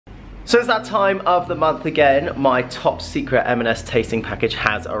So it's that time of the month again. My top secret M&S tasting package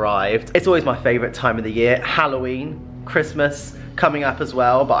has arrived. It's always my favorite time of the year. Halloween, Christmas coming up as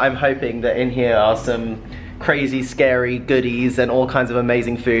well, but I'm hoping that in here are some crazy, scary goodies and all kinds of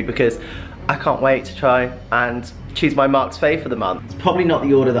amazing food because I can't wait to try and choose my Mark's fave for the month. It's probably not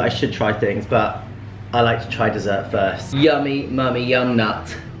the order that I should try things, but I like to try dessert first. Yummy Mummy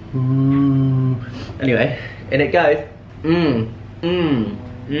Yumnut. Ooh. Anyway, in it goes.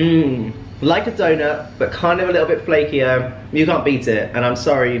 Like a donut, but kind of a little bit flakier. You can't beat it, and I'm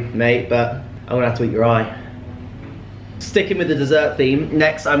sorry, mate, but I'm gonna have to eat your eye. Sticking with the dessert theme,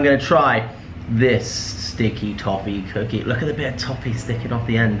 next I'm gonna try this sticky toffee cookie. Look at the bit of toffee sticking off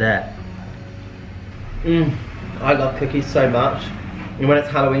the end there. I love cookies so much, and when it's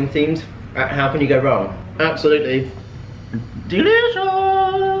Halloween themed, how can you go wrong? Absolutely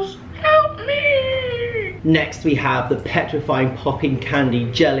delicious! Help me! Next we have the petrifying popping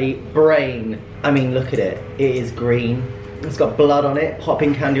candy jelly brain. I mean, look at it. It is green. It's got blood on it,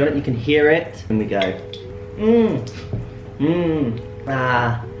 popping candy on it. You can hear it. And we go.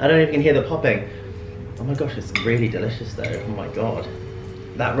 I don't even hear the popping. Oh my gosh, it's really delicious though. Oh my god.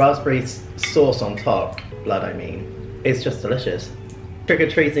 That raspberry sauce on top, blood I mean, it's just delicious.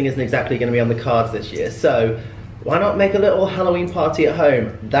 Trick-or-treating isn't exactly going to be on the cards this year, so why not make a little Halloween party at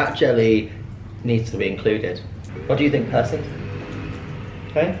home? That jelly needs to be included. What do you think, Percy?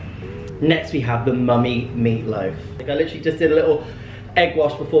 Okay. Next we have the Mmmummy Meatloaf. Like I literally just did a little egg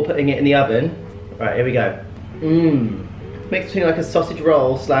wash before putting it in the oven. Right, here we go. Mixed between like a sausage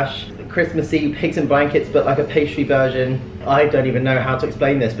roll slash Christmassy pigs in blankets, but like a pastry version. I don't even know how to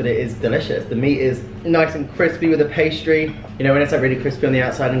explain this, but it is delicious. The meat is nice and crispy with the pastry. You know, when it's like really crispy on the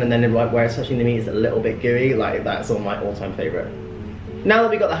outside and then where it's touching the meat is a little bit gooey, like that's all my all-time favorite. Now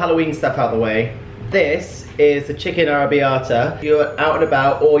that we got the Halloween stuff out of the way, this is the chicken arrabbiata. If you're out and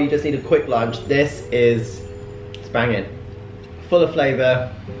about or you just need a quick lunch, this is, it's banging. Full of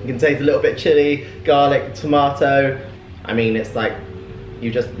flavor. You can taste a little bit chili, garlic, tomato. I mean, it's like you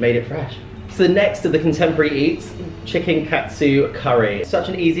just made it fresh. So next of the contemporary eats, chicken katsu curry. Such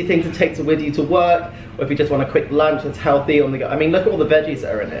an easy thing to take with you to work, or if you just want a quick lunch that's healthy on the go. I mean, look at all the veggies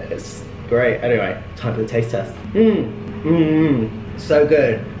that are in it. It's great. Anyway, time for the taste test. So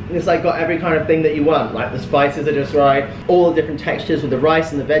good. It's like got every kind of thing that you want. Like the spices are just right, all the different textures with the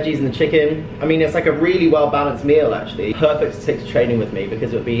rice and the veggies and the chicken. I mean, it's like a really well-balanced meal actually. Perfect to take to training with me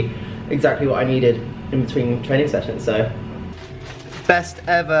because it would be exactly what I needed in between training sessions, so. Best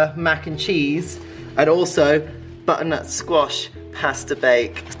ever mac and cheese, and also butternut squash pasta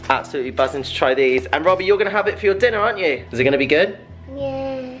bake. Absolutely buzzing to try these. And Robbie, you're gonna have it for your dinner, aren't you? Is it gonna be good?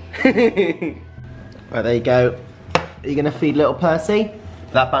 Yeah. Right, there you go. Are you gonna feed little Percy?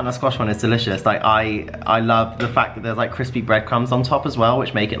 That butternut squash one is delicious. Like I love the fact that there's like crispy breadcrumbs on top as well,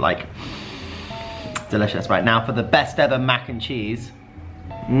 which make it like delicious. Right, now for the best ever mac and cheese.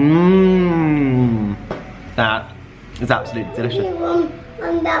 That is absolutely delicious.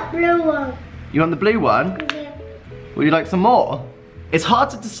 On that blue one. You want the blue one? Yeah. Would you like some more? It's hard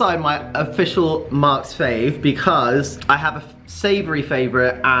to decide my official Mark's fave because I have a savory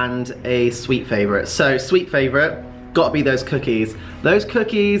favorite and a sweet favorite. So sweet favorite, gotta be those cookies. Those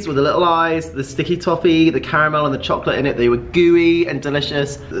cookies with the little eyes, the sticky toffee, the caramel and the chocolate in it, they were gooey and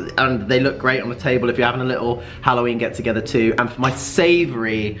delicious and they look great on the table if you're having a little Halloween get together too. And for my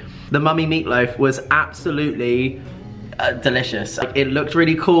savory, the Mmmummy Meatloaf was absolutely delicious. Like, it looked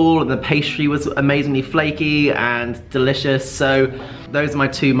really cool and the pastry was amazingly flaky and delicious. So those are my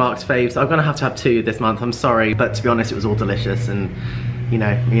two Mark's faves. I'm gonna have to have two this month, I'm sorry, but to be honest it was all delicious and you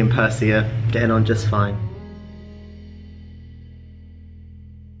know, me and Percy are getting on just fine.